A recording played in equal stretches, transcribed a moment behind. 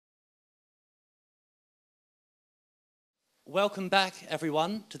Welcome back,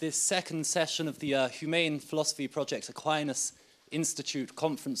 everyone, to this second session of the Humane Philosophy Project Aquinas Institute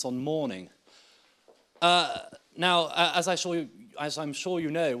Conference on Mourning. Now, as I'm sure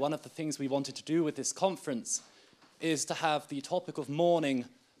you know, one of the things we wanted to do with this conference is to have the topic of mourning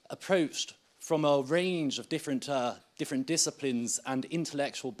approached from a range of different disciplines and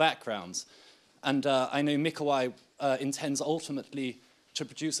intellectual backgrounds. And I know Mikołaj intends ultimately to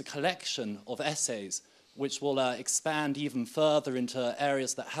produce a collection of essays which will expand even further into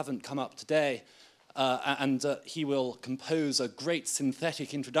areas that haven't come up today. And he will compose a great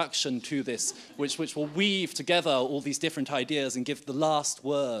synthetic introduction to this, which will weave together all these different ideas and give the last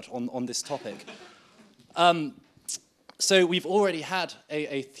word on this topic. So we've already had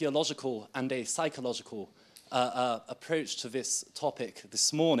a theological and a psychological approach to this topic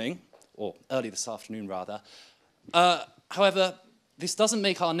this morning, or early this afternoon, rather. However, this doesn't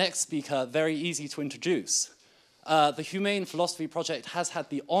make our next speaker very easy to introduce. The Humane Philosophy Project has had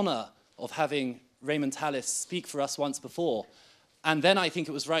the honor of having Raymond Tallis speak for us once before, and then I think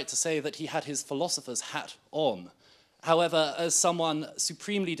it was right to say that he had his philosopher's hat on. However, as someone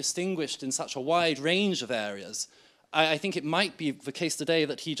supremely distinguished in such a wide range of areas, I think it might be the case today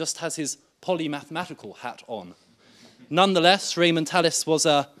that he just has his polymathematical hat on. Nonetheless, Raymond Tallis was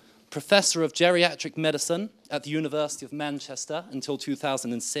a professor of geriatric medicine at the University of Manchester until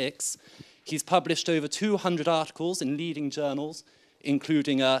 2006. He's published over 200 articles in leading journals,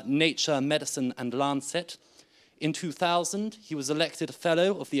 including Nature, Medicine, and Lancet. In 2000, he was elected a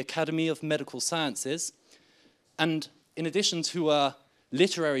Fellow of the Academy of Medical Sciences. And in addition to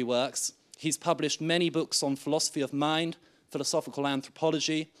literary works, he's published many books on philosophy of mind, philosophical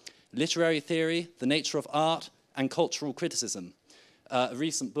anthropology, literary theory, the nature of art, and cultural criticism.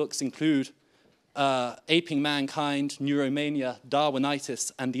 Recent books include Aping Mankind, Neuromania,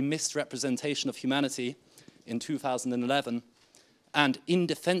 Darwinitis, and the Misrepresentation of Humanity in 2011, and In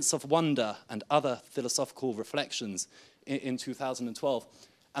Defense of Wonder and Other Philosophical Reflections in 2012.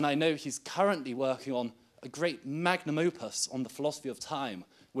 And I know he's currently working on a great magnum opus on the philosophy of time,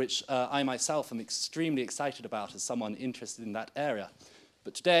 which I myself am extremely excited about as someone interested in that area.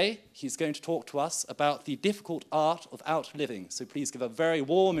 But today, he's going to talk to us about the difficult art of outliving. So please give a very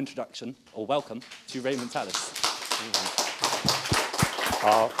warm introduction, or welcome, to Raymond Tallis.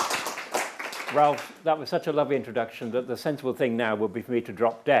 Ralph, that was such a lovely introduction that the sensible thing now would be for me to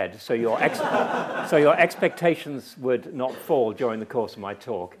drop dead, so your expectations would not fall during the course of my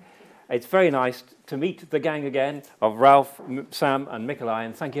talk. It's very nice to meet the gang again of Ralph, Sam, and Mikołaj,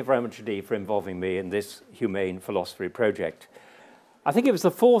 and thank you very much indeed for involving me in this Humane Philosophy project. I think it was the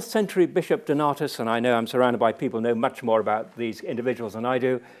 4th century Bishop Donatus, and I know I'm surrounded by people who know much more about these individuals than I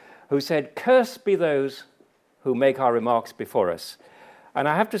do, who said, "Cursed be those who make our remarks before us." And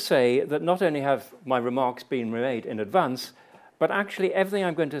I have to say that not only have my remarks been made in advance, but actually everything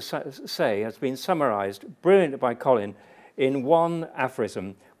I'm going to say has been summarized brilliantly by Colin in one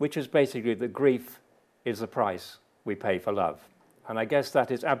aphorism, which is basically that grief is the price we pay for love. And I guess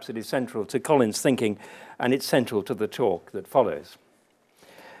that is absolutely central to Colin's thinking, and it's central to the talk that follows.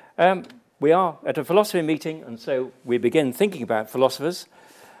 We are at a philosophy meeting, and so we begin thinking about philosophers.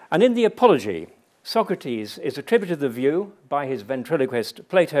 And in the Apology, Socrates is attributed the view by his ventriloquist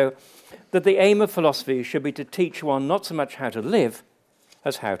Plato that the aim of philosophy should be to teach one not so much how to live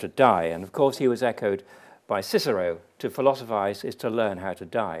as how to die. And of course, he was echoed by Cicero: to philosophize is to learn how to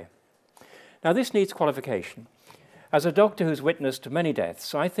die. Now, this needs qualification. As a doctor who's witnessed many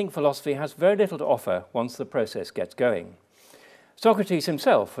deaths, I think philosophy has very little to offer once the process gets going. Socrates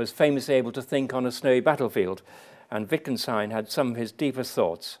himself was famously able to think on a snowy battlefield, and Wittgenstein had some of his deepest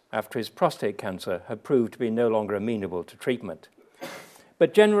thoughts after his prostate cancer had proved to be no longer amenable to treatment.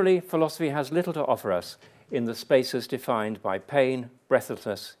 But generally, philosophy has little to offer us in the spaces defined by pain,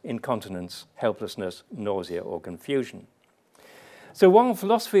 breathlessness, incontinence, helplessness, nausea, or confusion. So while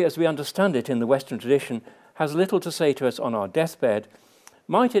philosophy as we understand it in the Western tradition has little to say to us on our deathbed,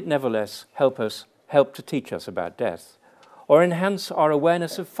 might it nevertheless help to teach us about death, or enhance our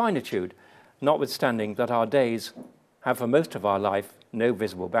awareness of finitude, notwithstanding that our days have for most of our life no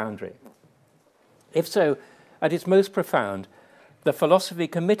visible boundary? If so, at its most profound, the philosophy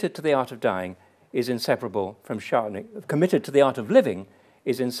committed to the art of dying is inseparable from committed to the art of living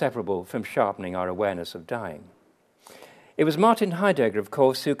is inseparable from sharpening our awareness of dying. It was Martin Heidegger, of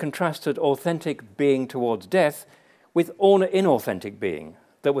course, who contrasted authentic being towards death with inauthentic being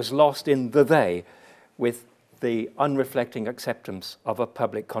that was lost in the they, with the unreflecting acceptance of a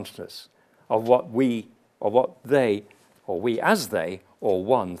public consciousness of what we, or what they, or we as they, or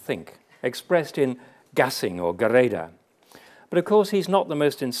one think, expressed in Gassing or Gereda. But of course, he's not the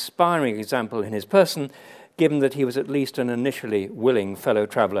most inspiring example in his person. given that he was at least an initially willing fellow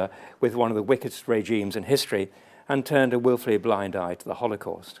traveller with one of the wickedest regimes in history and turned a willfully blind eye to the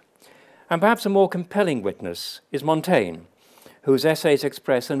Holocaust. And perhaps a more compelling witness is Montaigne, whose essays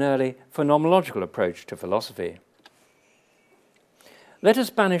express an early phenomenological approach to philosophy. Let us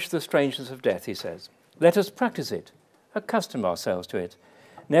banish the strangeness of death, he says. Let us practice it, accustom ourselves to it,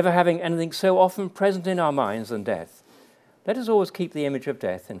 never having anything so often present in our minds than death. Let us always keep the image of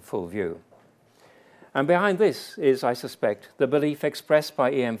death in full view. And behind this is, I suspect, the belief expressed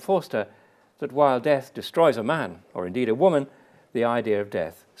by E.M. Forster that while death destroys a man, or indeed a woman, the idea of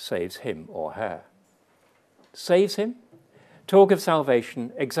death saves him or her. Saves him? Talk of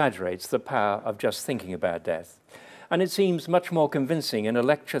salvation exaggerates the power of just thinking about death, and it seems much more convincing in a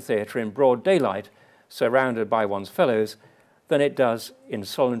lecture theatre in broad daylight, surrounded by one's fellows, than it does in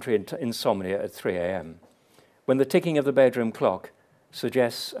solitary insomnia at 3 a.m., when the ticking of the bedroom clock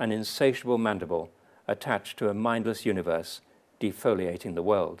suggests an insatiable mandible attached to a mindless universe defoliating the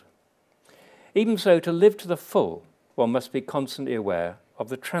world. Even so, to live to the full, one must be constantly aware of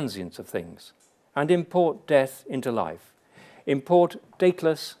the transience of things and import death into life, import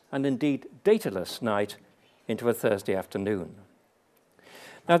dateless and indeed dataless night into a Thursday afternoon.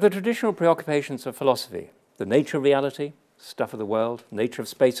 Now, the traditional preoccupations of philosophy, the nature of reality, stuff of the world, nature of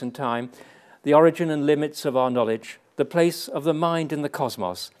space and time, the origin and limits of our knowledge, the place of the mind in the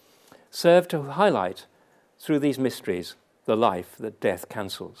cosmos, serve to highlight through these mysteries the life that death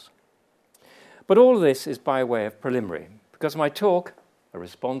cancels. But all of this is by way of preliminary, because my talk, a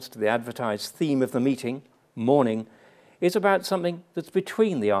response to the advertised theme of the meeting, mourning, is about something that's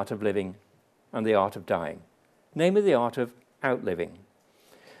between the art of living and the art of dying, namely the art of outliving.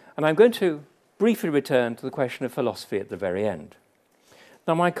 And I'm going to briefly return to the question of philosophy at the very end.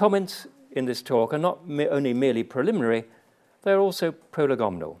 Now, my comments in this talk are not only merely preliminary, they're also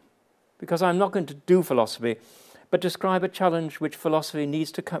prolegomenal, because I'm not going to do philosophy, but describe a challenge which philosophy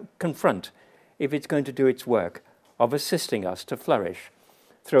needs to confront if it's going to do its work of assisting us to flourish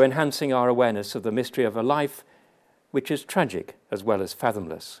through enhancing our awareness of the mystery of a life which is tragic as well as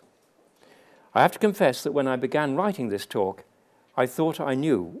fathomless. I have to confess that when I began writing this talk, I thought I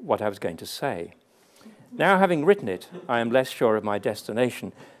knew what I was going to say. Now, having written it, I am less sure of my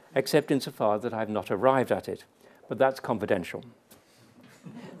destination, except insofar that I have not arrived at it, but that's confidential.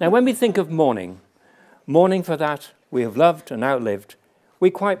 Now, when we think of mourning for that we have loved and outlived, we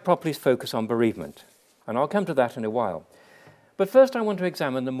quite properly focus on bereavement, and I'll come to that in a while. But first I want to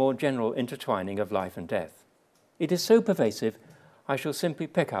examine the more general intertwining of life and death. It is so pervasive, I shall simply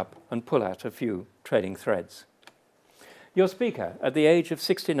pick up and pull out a few trailing threads. Your speaker, at the age of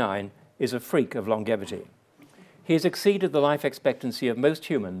 69, is a freak of longevity. He has exceeded the life expectancy of most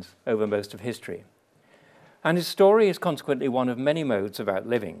humans over most of history. And his story is consequently one of many modes of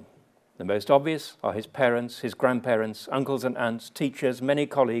outliving. The most obvious are his parents, his grandparents, uncles and aunts, teachers, many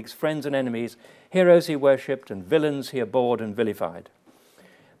colleagues, friends and enemies, heroes he worshipped and villains he abhorred and vilified.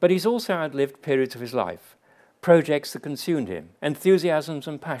 But he's also outlived periods of his life, projects that consumed him, enthusiasms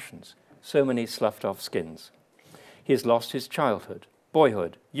and passions, so many sloughed off skins. He has lost his childhood,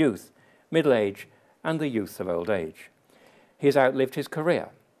 boyhood, youth, middle age, and the youth of old age. He has outlived his career,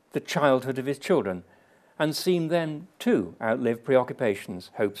 the childhood of his children, and seen them, too, outlive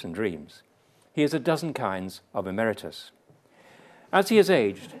preoccupations, hopes and dreams. He is a dozen kinds of emeritus. As he has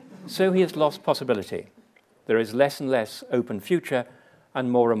aged, so he has lost possibility. There is less and less open future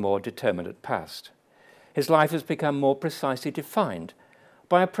and more determinate past. His life has become more precisely defined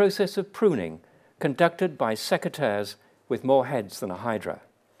by a process of pruning conducted by secretaires with more heads than a hydra.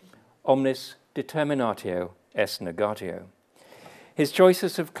 Omnis determinatio est negatio. His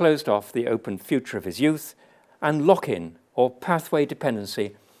choices have closed off the open future of his youth, and lock-in, or pathway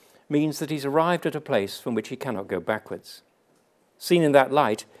dependency, means that he's arrived at a place from which he cannot go backwards. Seen in that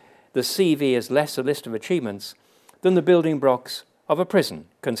light, the CV is less a list of achievements than the building blocks of a prison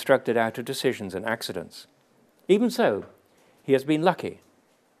constructed out of decisions and accidents. Even so, he has been lucky,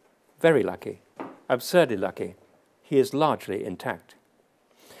 very lucky, absurdly lucky. He is largely intact.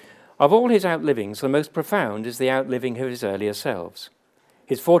 Of all his outlivings, the most profound is the outliving of his earlier selves.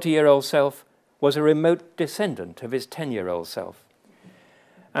 His 40-year-old self was a remote descendant of his 10-year-old self.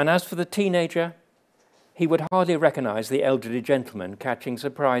 And as for the teenager, he would hardly recognize the elderly gentleman catching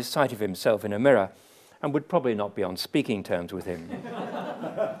surprised sight of himself in a mirror and would probably not be on speaking terms with him.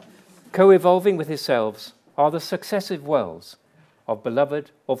 Co-evolving with his selves are the successive worlds of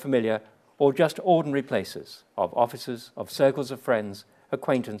beloved or familiar or just ordinary places, of offices, of circles of friends,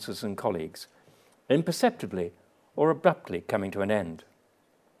 acquaintances and colleagues, imperceptibly or abruptly coming to an end.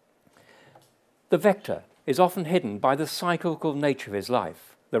 The vector is often hidden by the cyclical nature of his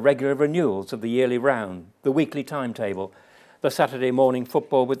life, the regular renewals of the yearly round, the weekly timetable, the Saturday morning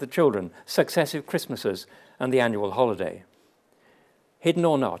football with the children, successive Christmases, and the annual holiday. Hidden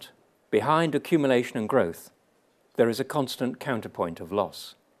or not, behind accumulation and growth, there is a constant counterpoint of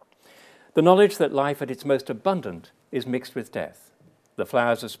loss. The knowledge that life at its most abundant is mixed with death. The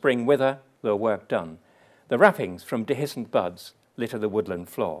flowers of spring wither, their work done. The wrappings from dehiscent buds litter the woodland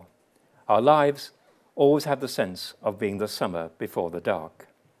floor. Our lives always have the sense of being the summer before the dark.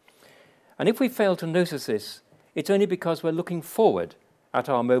 And if we fail to notice this, it's only because we're looking forward at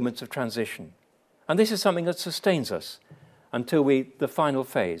our moments of transition. And this is something that sustains us until the final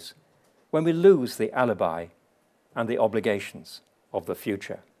phase, when we lose the alibi and the obligations of the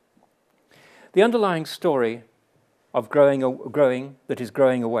future. The underlying story of growing that is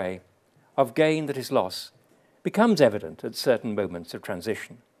growing away, of gain that is loss, becomes evident at certain moments of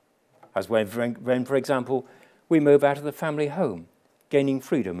transition. As when, for example, we move out of the family home, gaining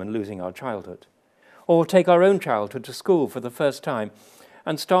freedom and losing our childhood. Or take our own childhood to school for the first time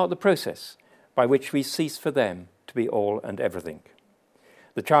and start the process by which we cease for them to be all and everything.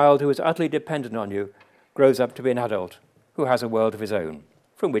 The child who is utterly dependent on you grows up to be an adult who has a world of his own,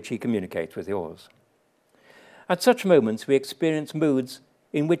 from which he communicates with yours. At such moments, we experience moods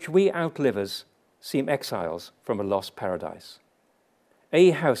in which we outlivers seem exiles from a lost paradise.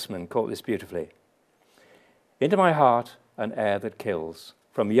 A. Houseman caught this beautifully. Into my heart an air that kills,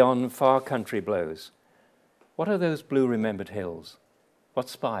 from yon far country blows. What are those blue remembered hills? What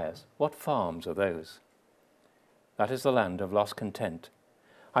spires, what farms are those? That is the land of lost content.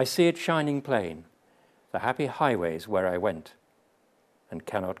 I see it shining plain, the happy highways where I went, and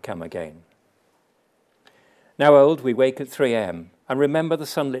cannot come again. Now old, we wake at 3 a.m. and remember the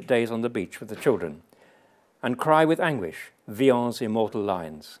sunlit days on the beach with the children, and cry with anguish Villon's immortal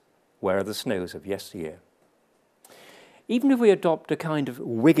lines, where are the snows of yesteryear? Even if we adopt a kind of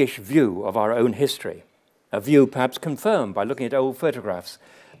Whiggish view of our own history, a view perhaps confirmed by looking at old photographs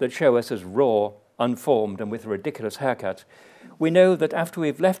that show us as raw, unformed, and with a ridiculous haircut, we know that after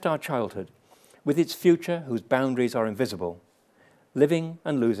we've left our childhood, with its future whose boundaries are invisible, living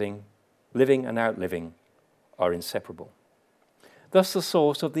and losing, living and outliving are inseparable. Thus the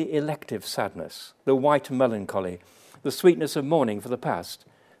source of the elective sadness, the white melancholy, the sweetness of mourning for the past,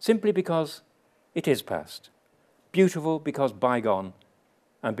 simply because it is past, beautiful because bygone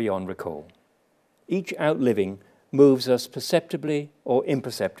and beyond recall. Each outliving moves us perceptibly or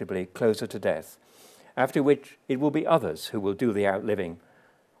imperceptibly closer to death, after which it will be others who will do the outliving,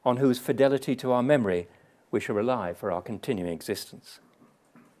 on whose fidelity to our memory we shall rely for our continuing existence.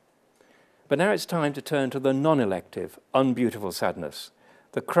 But now it's time to turn to the non-elective, unbeautiful sadness,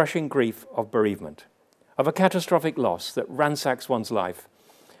 the crushing grief of bereavement, of a catastrophic loss that ransacks one's life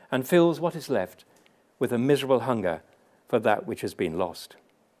and fills what is left with a miserable hunger for that which has been lost.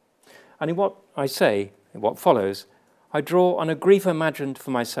 And in what I say, in what follows, I draw on a grief imagined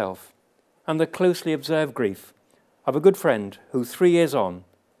for myself and the closely observed grief of a good friend who 3 years on,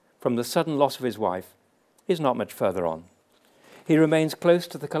 from the sudden loss of his wife, is not much further on. He remains close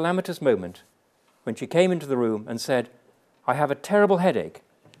to the calamitous moment when she came into the room and said, "I have a terrible headache,"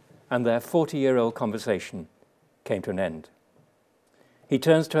 and their 40-year-old conversation came to an end. He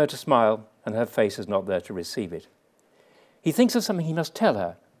turns to her to smile, and her face is not there to receive it. He thinks of something he must tell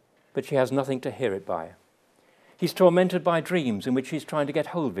her, but she has nothing to hear it by. He's tormented by dreams in which she's trying to get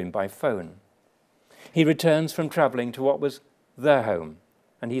hold of him by phone. He returns from travelling to what was their home,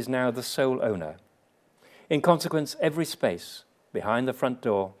 and he's now the sole owner. In consequence, every space, behind the front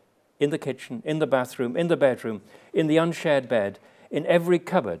door, in the kitchen, in the bathroom, in the bedroom, in the unshared bed, in every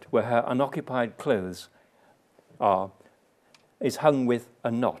cupboard where her unoccupied clothes are, is hung with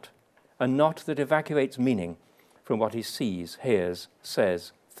a knot that evacuates meaning from what he sees, hears,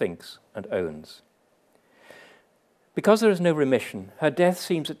 says, thinks, and owns. Because there is no remission, her death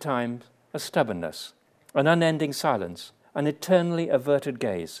seems at times a stubbornness, an unending silence, an eternally averted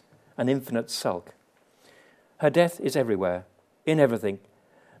gaze, an infinite sulk. Her death is everywhere, in everything,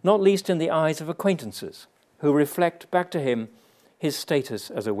 not least in the eyes of acquaintances who reflect back to him his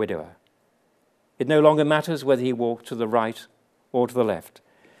status as a widower. It no longer matters whether he walks to the right or to the left,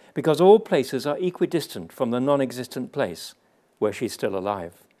 because all places are equidistant from the non-existent place where she's still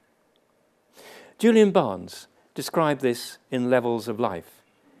alive. Julian Barnes described this in Levels of Life.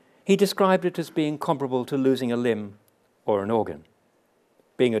 He described it as being comparable to losing a limb or an organ.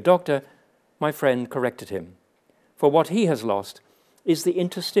 Being a doctor, my friend corrected him, for what he has lost is the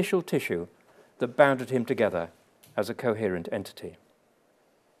interstitial tissue that bounded him together as a coherent entity.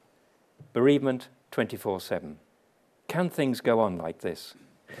 Bereavement 24/7. Can things go on like this?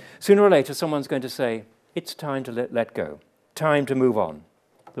 Sooner or later, someone's going to say, it's time to let go, time to move on.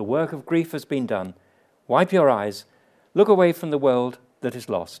 The work of grief has been done. Wipe your eyes. Look away from the world that is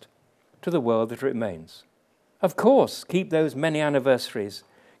lost to the world that remains. Of course, keep those many anniversaries,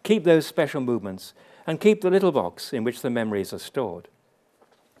 keep those special movements, and keep the little box in which the memories are stored.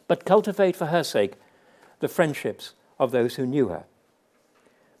 But cultivate for her sake the friendships of those who knew her.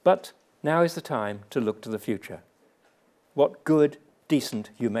 But now is the time to look to the future. What good, decent,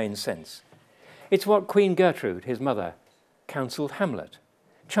 humane sense. It's what Queen Gertrude, his mother, counselled Hamlet,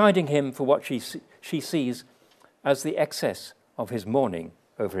 chiding him for what she sees as the excess of his mourning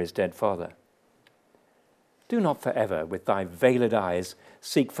over his dead father. Do not forever, with thy veiled eyes,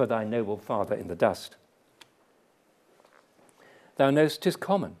 seek for thy noble father in the dust. Thou know'st 'tis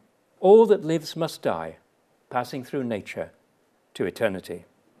common. All that lives must die, passing through nature to eternity.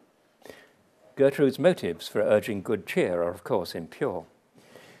 Gertrude's motives for urging good cheer are, of course, impure.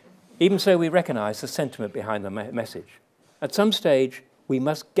 Even so, we recognise the sentiment behind the message. At some stage, we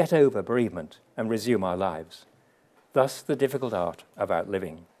must get over bereavement and resume our lives. Thus, the difficult art of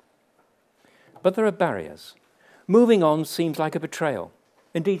outliving. But there are barriers. Moving on seems like a betrayal,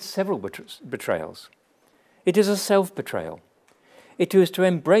 indeed several betrayals. It is a self-betrayal. It is to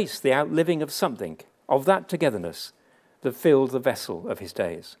embrace the outliving of something, of that togetherness that filled the vessel of his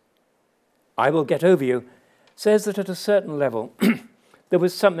days. I will get over you says that at a certain level there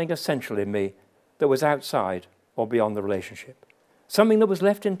was something essential in me that was outside or beyond the relationship, something that was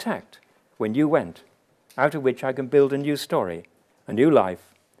left intact when you went, out of which I can build a new story, a new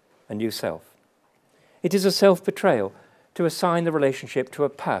life, a new self. It is a self-betrayal to assign the relationship to a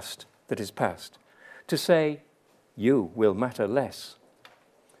past that is past, to say, you will matter less.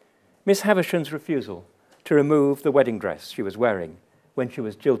 Miss Havisham's refusal to remove the wedding dress she was wearing when she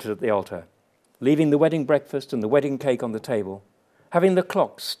was jilted at the altar, leaving the wedding breakfast and the wedding cake on the table, having the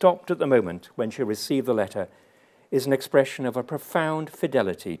clock stopped at the moment when she received the letter, is an expression of a profound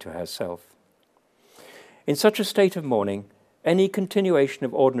fidelity to herself. In such a state of mourning, any continuation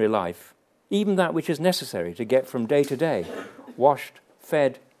of ordinary life, even that which is necessary to get from day to day, washed,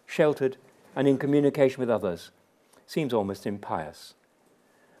 fed, sheltered, and in communication with others, seems almost impious.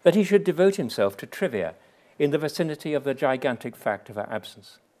 That he should devote himself to trivia in the vicinity of the gigantic fact of her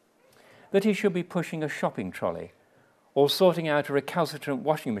absence. That he should be pushing a shopping trolley or sorting out a recalcitrant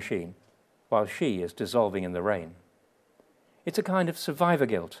washing machine while she is dissolving in the rain. It's a kind of survivor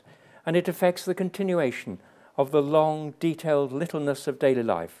guilt, and it affects the continuation of the long, detailed littleness of daily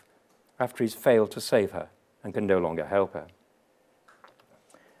life after he's failed to save her and can no longer help her.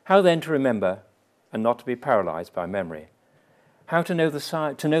 How then to remember and not to be paralyzed by memory? How to know the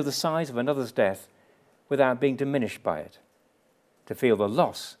size of another's death without being diminished by it? To feel the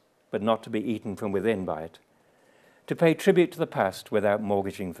loss, but not to be eaten from within by it? To pay tribute to the past without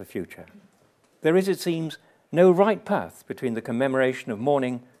mortgaging the future? There is, it seems, no right path between the commemoration of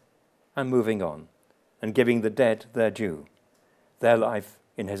mourning and moving on, and giving the dead their due, their life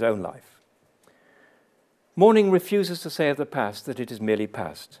in his own life. Mourning refuses to say of the past that it is merely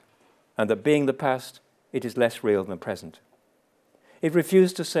past, and that being the past, it is less real than the present. It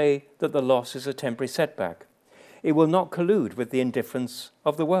refuses to say that the loss is a temporary setback. It will not collude with the indifference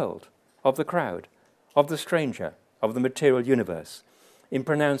of the world, of the crowd, of the stranger, of the material universe, in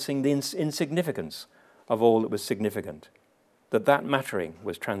pronouncing the insignificance of all that was significant, that mattering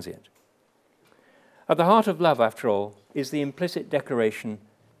was transient. At the heart of love, after all, is the implicit declaration,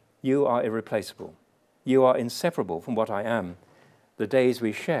 you are irreplaceable. You are inseparable from what I am. The days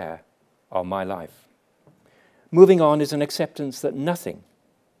we share are my life. Moving on is an acceptance that nothing,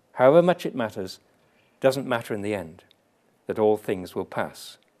 however much it matters, doesn't matter in the end, that all things will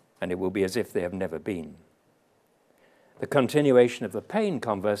pass, and it will be as if they have never been. The continuation of the pain,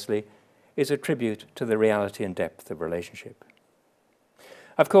 conversely, is a tribute to the reality and depth of relationship.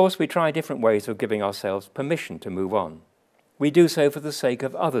 Of course, we try different ways of giving ourselves permission to move on. We do so for the sake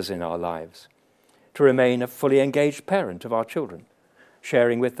of others in our lives, to remain a fully engaged parent of our children,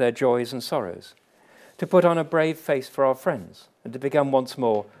 sharing with their joys and sorrows, to put on a brave face for our friends, and to become once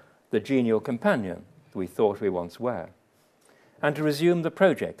more the genial companion we thought we once were, and to resume the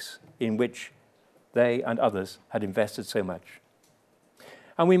projects in which they and others had invested so much.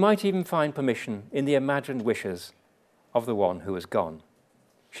 And we might even find permission in the imagined wishes of the one who has gone.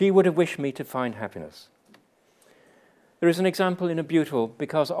 She would have wished me to find happiness. There is an example in a beautiful,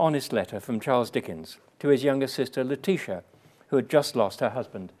 because honest letter from Charles Dickens to his younger sister Letitia, who had just lost her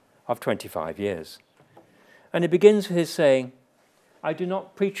husband of 25 years. And it begins with his saying, I do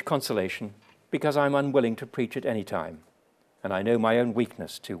not preach consolation because I'm unwilling to preach at any time, and I know my own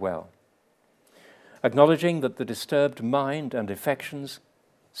weakness too well. Acknowledging that the disturbed mind and affections,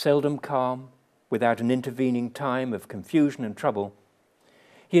 seldom calm, without an intervening time of confusion and trouble,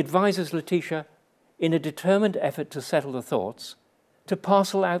 He advises Letitia, in a determined effort to settle the thoughts, to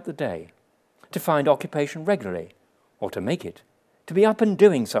parcel out the day, to find occupation regularly, or to make it, to be up and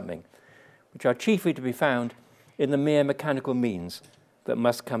doing something, which are chiefly to be found in the mere mechanical means that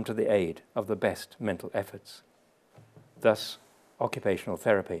must come to the aid of the best mental efforts. Thus, occupational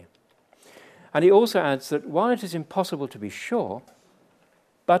therapy. And he also adds that while it is impossible to be sure,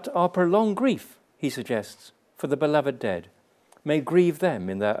 but our prolonged grief, he suggests, for the beloved dead, may grieve them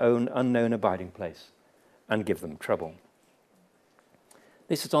in their own unknown abiding place and give them trouble.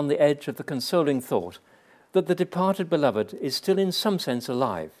 This is on the edge of the consoling thought that the departed beloved is still in some sense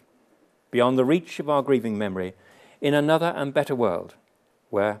alive, beyond the reach of our grieving memory, in another and better world,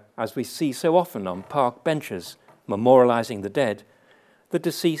 where, as we see so often on park benches memorializing the dead, the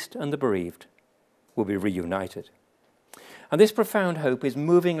deceased and the bereaved will be reunited. And this profound hope is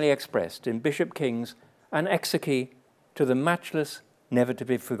movingly expressed in Bishop King's An Exequy to the matchless,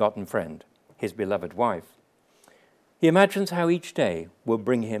 never-to-be-forgotten friend, his beloved wife. He imagines how each day will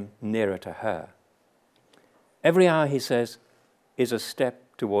bring him nearer to her. Every hour, he says, is a step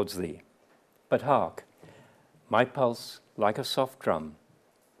towards thee. But hark, my pulse, like a soft drum,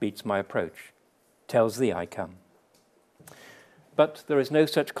 beats my approach, tells thee I come. But there is no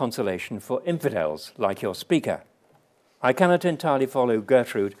such consolation for infidels like your speaker. I cannot entirely follow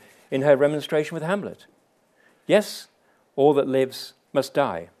Gertrude in her remonstration with Hamlet. Yes, all that lives must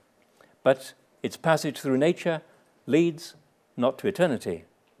die, but its passage through nature leads not to eternity,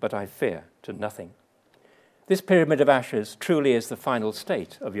 but I fear to nothing. This pyramid of ashes truly is the final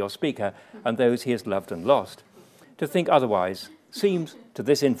state of your speaker and those he has loved and lost. To think otherwise seems to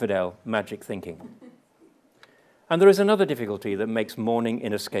this infidel magic thinking. And there is another difficulty that makes mourning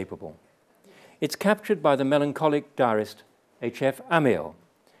inescapable. It's captured by the melancholic diarist H.F. Amiel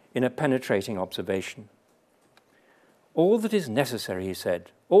in a penetrating observation. All that is necessary, he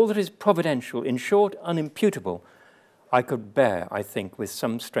said, all that is providential, in short, unimputable, I could bear, I think, with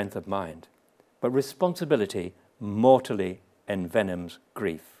some strength of mind. But responsibility mortally envenoms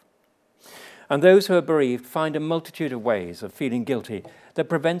grief. And those who are bereaved find a multitude of ways of feeling guilty that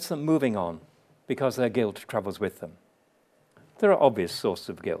prevents them moving on because their guilt travels with them. There are obvious sources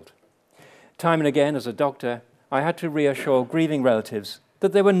of guilt. Time and again, as a doctor, I had to reassure grieving relatives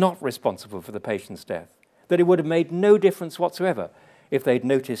that they were not responsible for the patient's death, that it would have made no difference whatsoever if they'd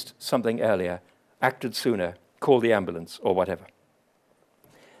noticed something earlier, acted sooner, called the ambulance, or whatever.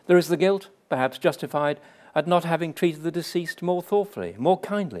 There is the guilt, perhaps justified, at not having treated the deceased more thoughtfully, more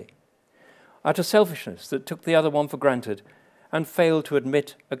kindly, at a selfishness that took the other one for granted and failed to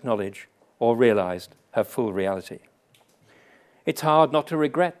admit, acknowledge, or realized her full reality. It's hard not to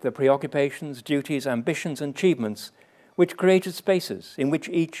regret the preoccupations, duties, ambitions, and achievements which created spaces in which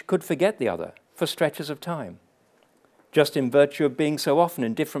each could forget the other for stretches of time, just in virtue of being so often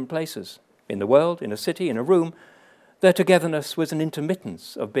in different places, in the world, in a city, in a room. Their togetherness was an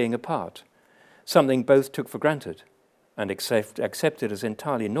intermittence of being apart, something both took for granted and accepted as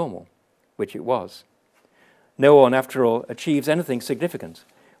entirely normal, which it was. No one, after all, achieves anything significant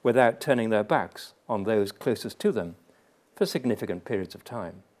without turning their backs on those closest to them for significant periods of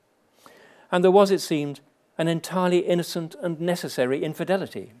time. And there was, it seemed, an entirely innocent and necessary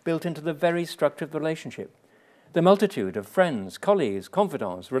infidelity built into the very structure of the relationship. The multitude of friends, colleagues,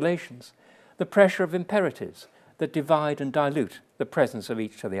 confidants, relations, the pressure of imperatives that divide and dilute the presence of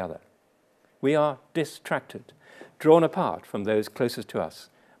each to the other. We are distracted, drawn apart from those closest to us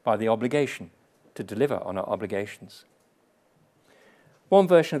by the obligation to deliver on our obligations. One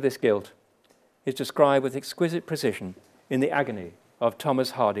version of this guilt is described with exquisite precision in the agony of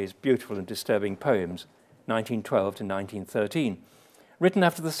Thomas Hardy's beautiful and disturbing poems, 1912 to 1913, written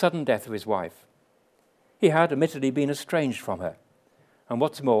after the sudden death of his wife. He had admittedly been estranged from her, and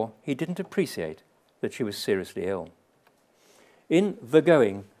what's more, he didn't appreciate that she was seriously ill. In The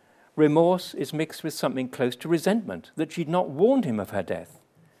Going, remorse is mixed with something close to resentment that she'd not warned him of her death.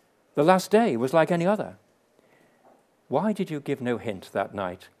 The last day was like any other. Why did you give no hint that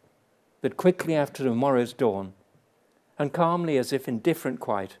night, that quickly after tomorrow's dawn, and calmly as if indifferent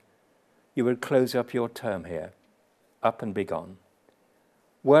quite, you would close up your term here, up and be gone,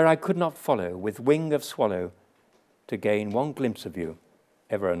 where I could not follow with wing of swallow to gain one glimpse of you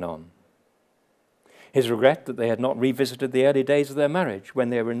ever anon. His regret that they had not revisited the early days of their marriage when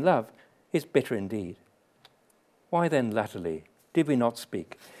they were in love is bitter indeed. Why then latterly did we not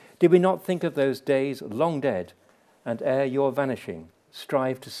speak? Did we not think of those days long dead, and ere your vanishing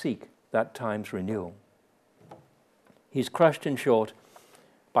strive to seek that time's renewal? He's crushed, in short,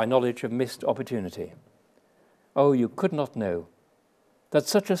 by knowledge of missed opportunity. Oh, you could not know that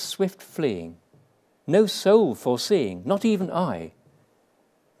such a swift fleeing, no soul foreseeing, not even I,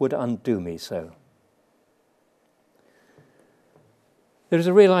 would undo me so. There is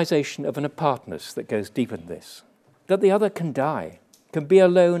a realization of an apartness that goes deeper than this, that the other can die, can be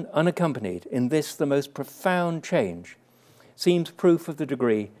alone, unaccompanied. In this, the most profound change seems proof of the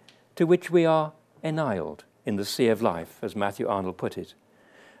degree to which we are enniled in the sea of life, as Matthew Arnold put it,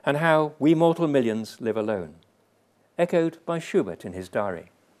 and how we mortal millions live alone, echoed by Schubert in his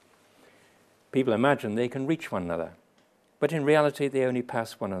diary. People imagine they can reach one another, but in reality they only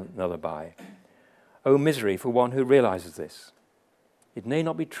pass one another by. Oh, misery for one who realizes this. It may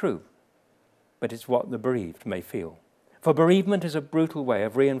not be true, but it's what the bereaved may feel. For bereavement is a brutal way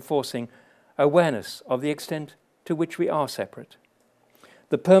of reinforcing awareness of the extent to which we are separate.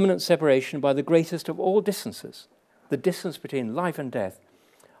 The permanent separation by the greatest of all distances, the distance between life and death,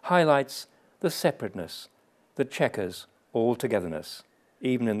 highlights the separateness that checkers all togetherness,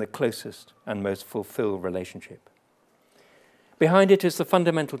 even in the closest and most fulfilled relationship. Behind it is the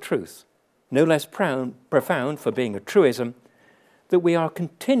fundamental truth, no less profound for being a truism, that we are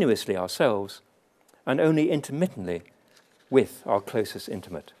continuously ourselves and only intermittently with our closest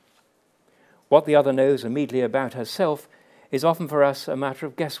intimate. What the other knows immediately about herself is often for us a matter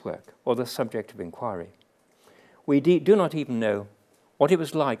of guesswork or the subject of inquiry. We do not even know what it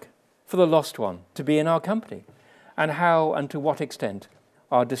was like for the lost one to be in our company, and how and to what extent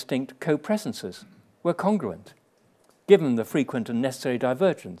our distinct co-presences were congruent, given the frequent and necessary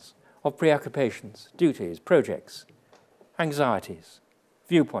divergence of preoccupations, duties, projects, anxieties,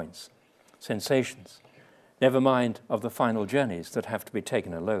 viewpoints, sensations, never mind of the final journeys that have to be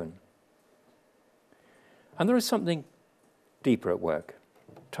taken alone. And there is something deeper at work.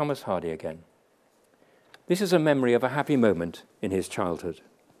 Thomas Hardy again. This is a memory of a happy moment in his childhood.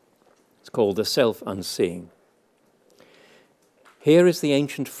 It's called the self-unseeing. Here is the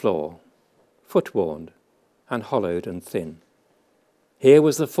ancient floor, foot-worn and hollowed and thin. Here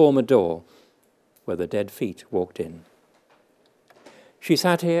was the former door where the dead feet walked in. She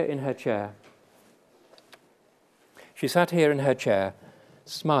sat here in her chair. She sat here in her chair,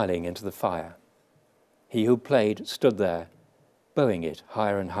 smiling into the fire. He who played stood there, bowing it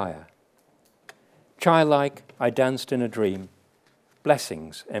higher and higher. Childlike, I danced in a dream.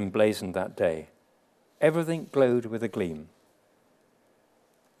 Blessings emblazoned that day. Everything glowed with a gleam.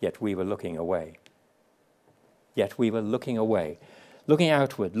 Yet we were looking away. Yet we were looking away, looking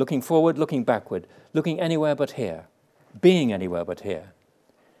outward, looking forward, looking backward, looking anywhere but here, being anywhere but here.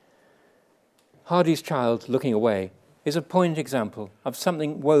 Hardy's child looking away is a poignant example of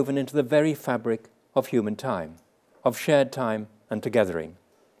something woven into the very fabric of human time, of shared time and togethering.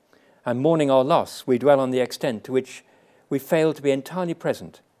 And mourning our loss, we dwell on the extent to which we fail to be entirely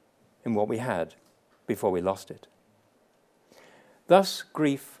present in what we had before we lost it. Thus,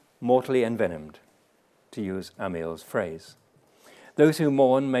 grief mortally envenomed, to use Amiel's phrase. Those who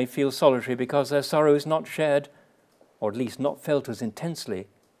mourn may feel solitary because their sorrow is not shared, or at least not felt as intensely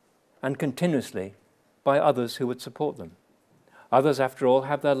and continuously by others who would support them. Others, after all,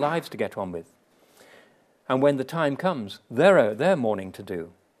 have their lives to get on with. And when the time comes, their mourning to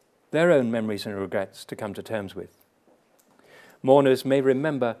do, their own memories and regrets to come to terms with. Mourners may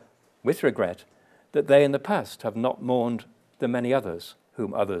remember, with regret, that they in the past have not mourned the many others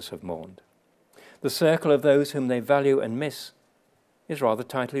whom others have mourned. The circle of those whom they value and miss is rather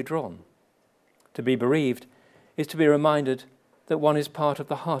tightly drawn. To be bereaved is to be reminded that one is part of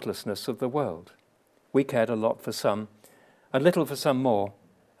the heartlessness of the world. We cared a lot for some, a little for some more,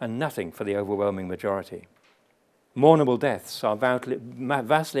 and nothing for the overwhelming majority. Mournable deaths are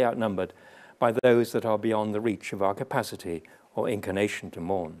vastly outnumbered by those that are beyond the reach of our capacity or inclination to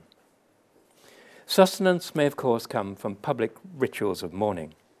mourn. Sustenance may, of course, come from public rituals of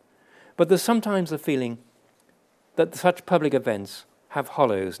mourning, but there's sometimes the feeling that such public events have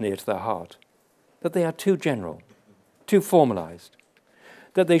hollows near to their heart, that they are too general, too formalized,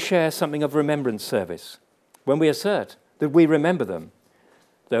 that they share something of remembrance service when we assert that we remember them,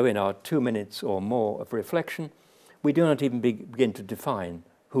 though in our 2 minutes or more of reflection, we do not even begin to define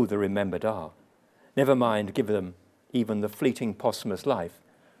who the remembered are. Never mind give them even the fleeting posthumous life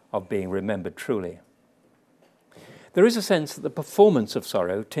of being remembered truly. There is a sense that the performance of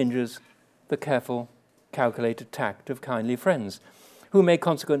sorrow tinges the careful, calculated tact of kindly friends, who may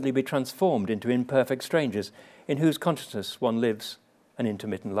consequently be transformed into imperfect strangers in whose consciousness one lives an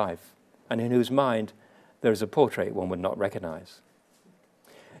intermittent life, and in whose mind there is a portrait one would not recognize.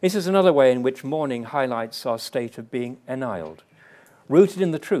 This is another way in which mourning highlights our state of being enniled, rooted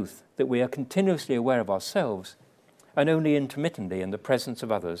in the truth that we are continuously aware of ourselves and only intermittently in the presence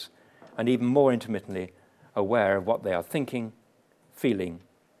of others, and even more intermittently aware of what they are thinking, feeling,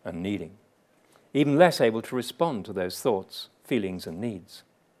 and needing, even less able to respond to those thoughts, feelings, and needs.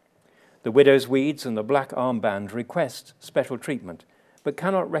 The widow's weeds and the black armband request special treatment, but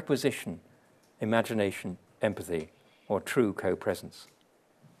cannot requisition imagination, empathy, or true co-presence.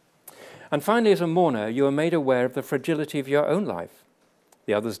 And finally, as a mourner, you are made aware of the fragility of your own life.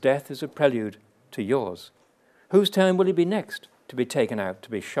 The other's death is a prelude to yours. Whose turn will it be next to be taken out, to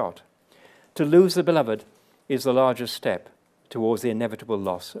be shot? To lose the beloved is the largest step towards the inevitable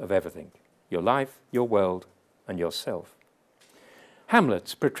loss of everything, your life, your world, and yourself.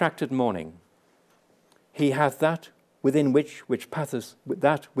 Hamlet's protracted mourning. He hath that within which pathos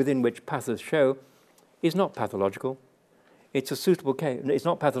show is not pathological. It's a suitable case. It's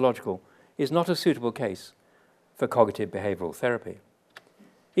not pathological. Is not a suitable case for cognitive behavioral therapy.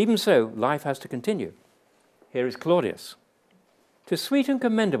 Even so, life has to continue. Here is Claudius. 'Tis sweet and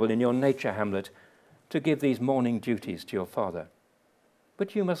commendable in your nature, Hamlet, to give these mourning duties to your father.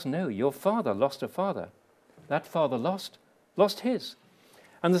 But you must know your father lost a father. That father lost his.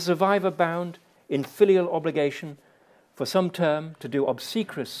 And the survivor bound in filial obligation for some term to do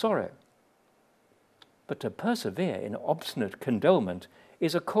obsequious sorrow. But to persevere in obstinate condolement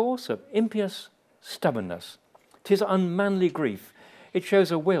is a course of impious stubbornness. 'Tis unmanly grief. It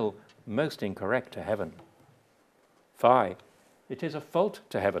shows a will most incorrect to heaven. Fie, it is a fault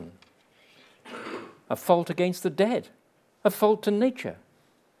to heaven, a fault against the dead, a fault to nature,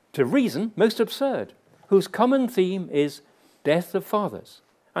 to reason most absurd, whose common theme is death of fathers,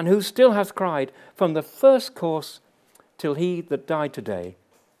 and who still hath cried from the first course till he that died today,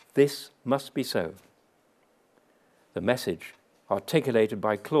 this must be so. The message, articulated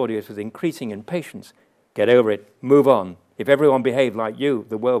by Claudius with increasing impatience, get over it, move on. If everyone behaved like you,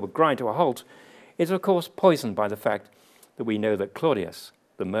 the world would grind to a halt, is of course poisoned by the fact that we know that Claudius,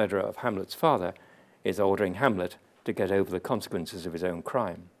 the murderer of Hamlet's father, is ordering Hamlet to get over the consequences of his own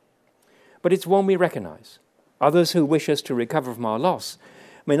crime. But it's one we recognize. Others who wish us to recover from our loss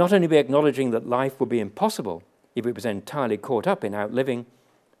may not only be acknowledging that life would be impossible if it was entirely caught up in outliving,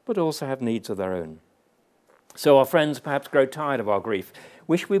 but also have needs of their own. So our friends perhaps grow tired of our grief,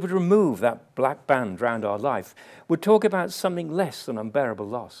 wish we would remove that black band round our life, would talk about something less than unbearable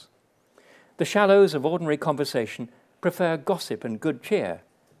loss. The shallows of ordinary conversation prefer gossip and good cheer.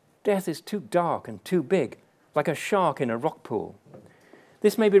 Death is too dark and too big, like a shark in a rock pool.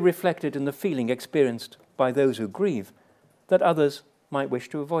 This may be reflected in the feeling experienced by those who grieve, that others might wish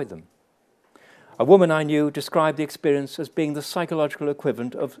to avoid them. A woman I knew described the experience as being the psychological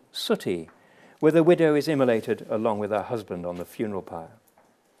equivalent of sooty, where the widow is immolated along with her husband on the funeral pyre.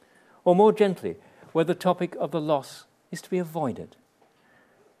 Or more gently, where the topic of the loss is to be avoided.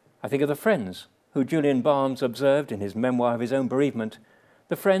 I think of the friends who Julian Barnes observed in his memoir of his own bereavement,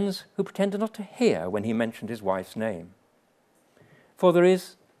 the friends who pretended not to hear when he mentioned his wife's name. For there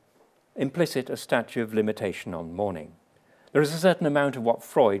is implicit a statute of limitation on mourning. There is a certain amount of what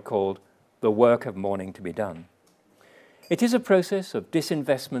Freud called the work of mourning to be done. It is a process of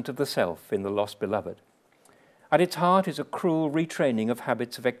disinvestment of the self in the lost beloved. At its heart is a cruel retraining of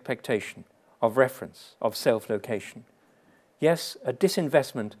habits of expectation, of reference, of self-location. Yes, a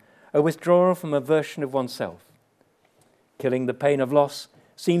disinvestment, a withdrawal from a version of oneself. Killing the pain of loss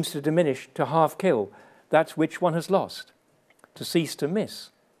seems to diminish, to half kill that which one has lost. To cease to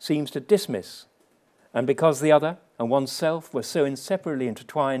miss seems to dismiss, and because the other and oneself were so inseparably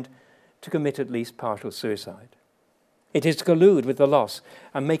intertwined, to commit at least partial suicide. It is to collude with the loss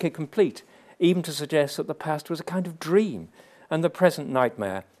and make it complete, even to suggest that the past was a kind of dream and the present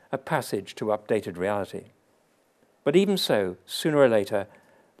nightmare a passage to updated reality. But even so, sooner or later,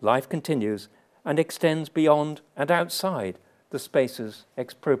 life continues and extends beyond and outside the spaces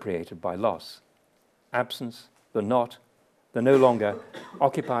expropriated by loss. Absence, the not, the no longer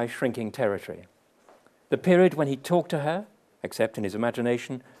occupy shrinking territory. The period when he talked to her, except in his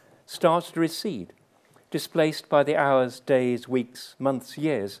imagination, starts to recede, displaced by the hours, days, weeks, months,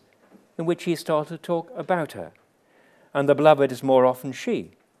 years, in which he started to talk about her. And the beloved is more often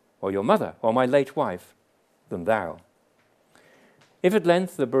she, or your mother, or my late wife, than thou. If at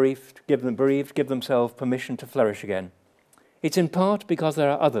length the bereaved give themselves permission to flourish again, it's in part because there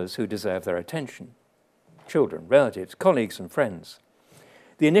are others who deserve their attention. Children, relatives, colleagues and friends.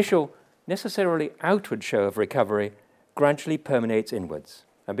 The initial, necessarily outward show of recovery gradually permeates inwards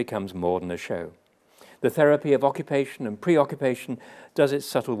and becomes more than a show. The therapy of occupation and preoccupation does its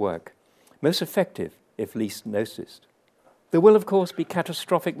subtle work, most effective if least noticed. There will, of course, be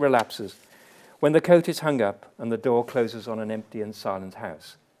catastrophic relapses when the coat is hung up and the door closes on an empty and silent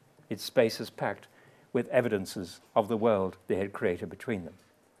house, its spaces packed with evidences of the world they had created between them,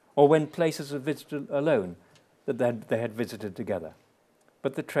 or when places are visited alone that they had visited together.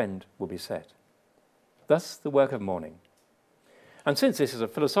 But the trend will be set. Thus the work of mourning. And since this is a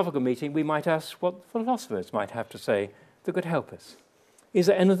philosophical meeting, we might ask what philosophers might have to say that could help us. Is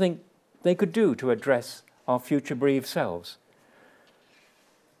there anything they could do to address our future bereaved selves?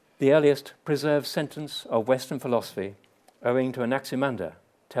 The earliest preserved sentence of Western philosophy, owing to Anaximander,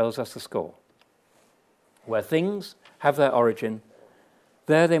 tells us the score. Where things have their origin,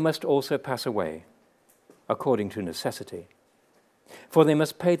 there they must also pass away, according to necessity. For they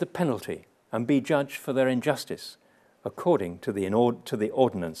must pay the penalty and be judged for their injustice, according to the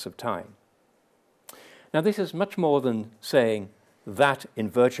ordinance of time. Now, this is much more than saying that in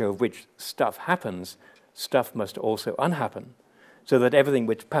virtue of which stuff happens, stuff must also unhappen, so that everything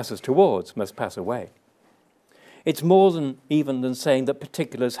which passes towards must pass away. It's more than even than saying that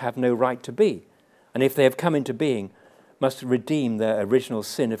particulars have no right to be, and if they have come into being, must redeem their original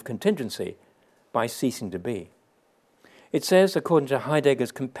sin of contingency by ceasing to be. It says, according to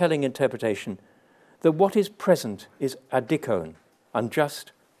Heidegger's compelling interpretation, that what is present is adikon,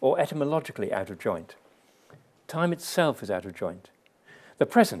 unjust or etymologically out of joint. Time itself is out of joint. The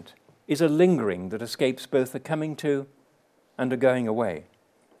present is a lingering that escapes both the coming to and the going away.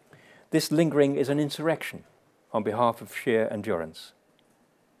 This lingering is an insurrection on behalf of sheer endurance.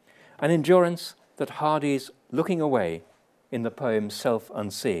 An endurance that Hardy's looking away in the poem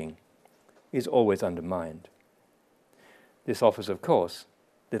Self-Unseeing is always undermined. This offers, of course,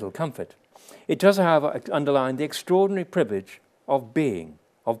 little comfort. It does, however, underline the extraordinary privilege of being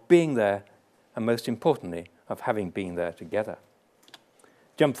there, and most importantly, of having been there together.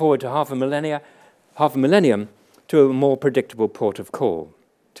 Jump forward to half a millennium to a more predictable port of call,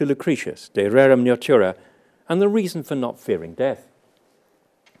 to Lucretius, De Rerum Natura, and the reason for not fearing death.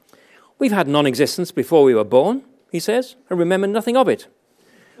 We've had non-existence before we were born, he says, and remember nothing of it.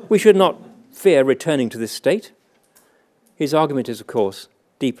 We should not fear returning to this state. His argument is, of course,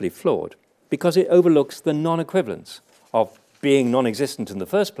 deeply flawed, because it overlooks the non-equivalence of being non-existent in the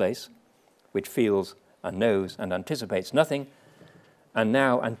first place, which feels and knows and anticipates nothing, and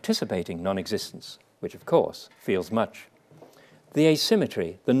now anticipating non-existence, which, of course, feels much. The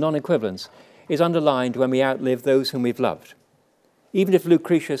asymmetry, the non-equivalence, is underlined when we outlive those whom we've loved. Even if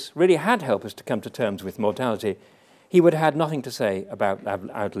Lucretius really had helped us to come to terms with mortality, he would have had nothing to say about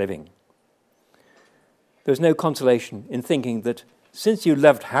outliving. There's no consolation in thinking that since you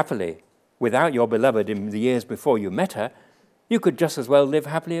loved happily without your beloved in the years before you met her, you could just as well live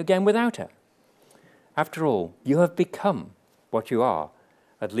happily again without her. After all, you have become what you are,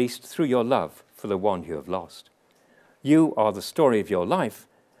 at least through your love for the one you have lost. You are the story of your life,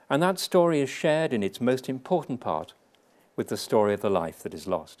 and that story is shared in its most important part with the story of the life that is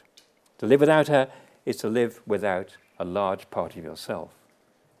lost. To live without her is to live without a large part of yourself.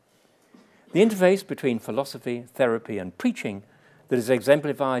 The interface between philosophy, therapy, and preaching that is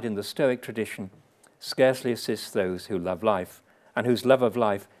exemplified in the Stoic tradition scarcely assists those who love life and whose love of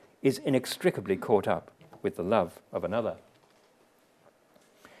life is inextricably caught up with the love of another.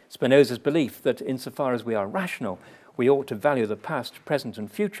 Spinoza's belief that insofar as we are rational, we ought to value the past, present,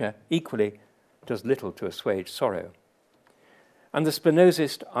 and future equally does little to assuage sorrow. And the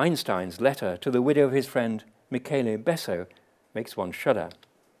Spinozist Einstein's letter to the widow of his friend Michele Besso makes one shudder.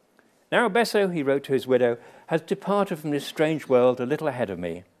 Now Besso, he wrote to his widow, has departed from this strange world a little ahead of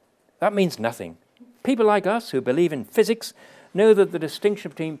me. That means nothing. People like us who believe in physics know that the distinction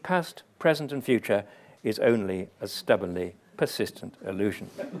between past, present, and future is only a stubbornly persistent illusion.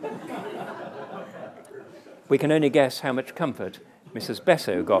 We can only guess how much comfort Mrs.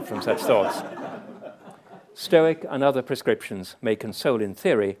 Besso got from such thoughts. Stoic and other prescriptions may console in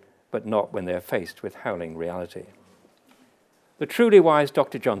theory, but not when they are faced with howling reality. The truly wise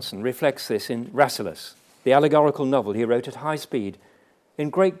Dr. Johnson reflects this in Rasselas, the allegorical novel he wrote at high speed, in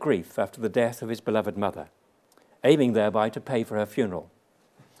great grief after the death of his beloved mother, aiming thereby to pay for her funeral.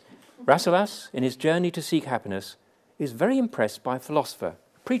 Rasselas, in his journey to seek happiness, is very impressed by a philosopher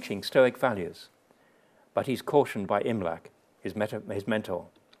preaching Stoic values, but he's cautioned by Imlac, his mentor.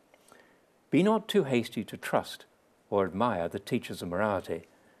 Be not too hasty to trust or admire the teachers of morality.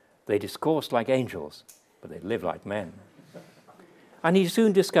 They discourse like angels, but they live like men. And he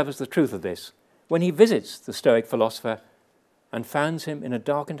soon discovers the truth of this when he visits the Stoic philosopher and finds him in a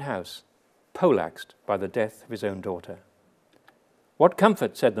darkened house, poleaxed by the death of his own daughter. What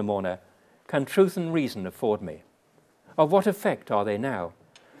comfort, said the mourner, can truth and reason afford me? Of what effect are they now,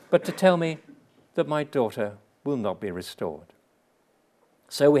 but to tell me that my daughter will not be restored?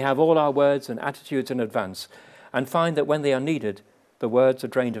 So we have all our words and attitudes in advance and find that when they are needed, the words are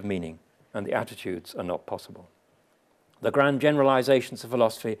drained of meaning and the attitudes are not possible. The grand generalizations of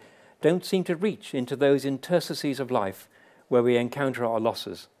philosophy don't seem to reach into those interstices of life where we encounter our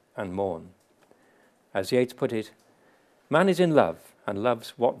losses and mourn. As Yeats put it, Man is in love, and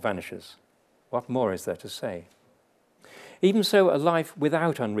loves what vanishes. What more is there to say? Even so, a life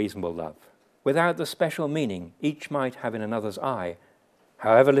without unreasonable love, without the special meaning each might have in another's eye,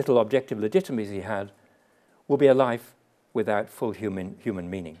 however little objective legitimacy he had, will be a life without full human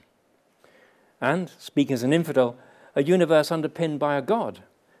meaning. And, speaking as an infidel, a universe underpinned by a God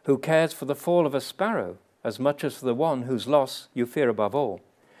who cares for the fall of a sparrow as much as for the one whose loss you fear above all,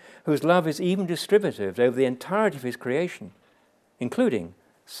 whose love is even distributive over the entirety of his creation, including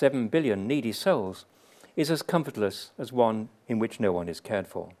 7 billion needy souls, is as comfortless as one in which no one is cared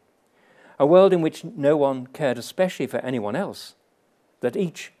for. A world in which no one cared especially for anyone else, that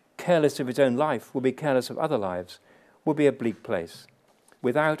each, careless of his own life, will be careless of other lives, will be a bleak place.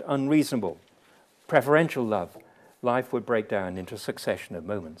 Without unreasonable, preferential love, life would break down into a succession of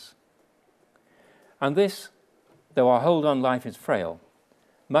moments. And this, though our hold on life is frail,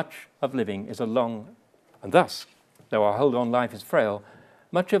 much of living is a long, and thus, though our hold on life is frail,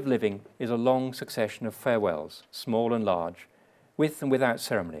 much of living is a long succession of farewells, small and large, with and without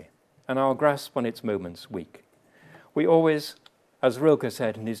ceremony, and our grasp on its moments weak. We always, as Rilke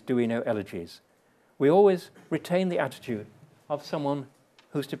said in his Do We Know Elegies, we always retain the attitude of someone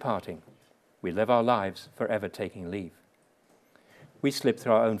who's departing. We live our lives forever taking leave. We slip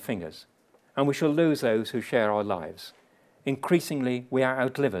through our own fingers, and we shall lose those who share our lives. Increasingly, we are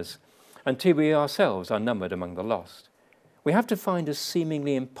outlivers, until we ourselves are numbered among the lost. We have to find a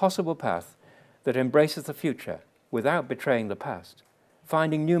seemingly impossible path that embraces the future without betraying the past,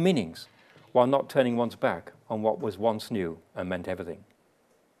 finding new meanings while not turning one's back on what was once new and meant everything.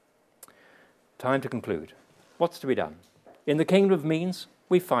 Time to conclude. What's to be done? In the kingdom of means,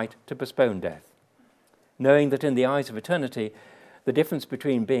 we fight to postpone death, knowing that in the eyes of eternity, the difference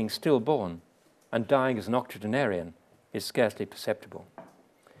between being stillborn and dying as an octogenarian is scarcely perceptible.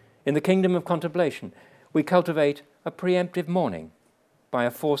 In the kingdom of contemplation, we cultivate a preemptive mourning by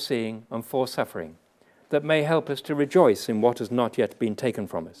a foreseeing and foresuffering that may help us to rejoice in what has not yet been taken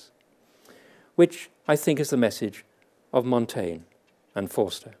from us, which I think is the message of Montaigne and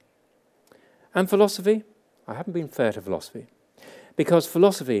Forster. And philosophy? I haven't been fair to philosophy, because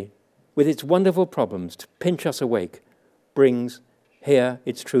philosophy, with its wonderful problems to pinch us awake, brings here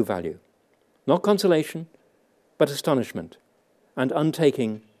its true value. Not consolation, but astonishment, and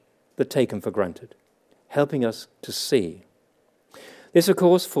untaking the taken for granted, helping us to see. This, of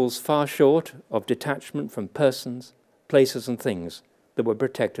course, falls far short of detachment from persons, places, and things that would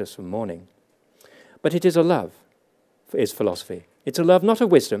protect us from mourning. But it is a love, is philosophy. It's a love not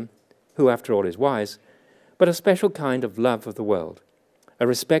of wisdom, who after all is wise, but a special kind of love of the world, a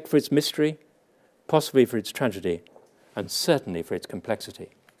respect for its mystery, possibly for its tragedy, and certainly for its complexity.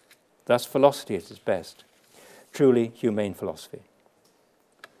 Thus, philosophy at its best, truly humane philosophy.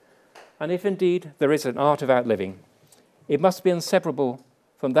 And if indeed there is an art of outliving, it must be inseparable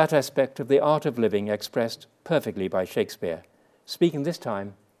from that aspect of the art of living expressed perfectly by Shakespeare, speaking this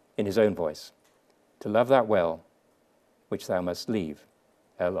time in his own voice. To love that well, which thou must leave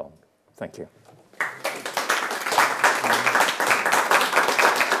ere long. Thank you.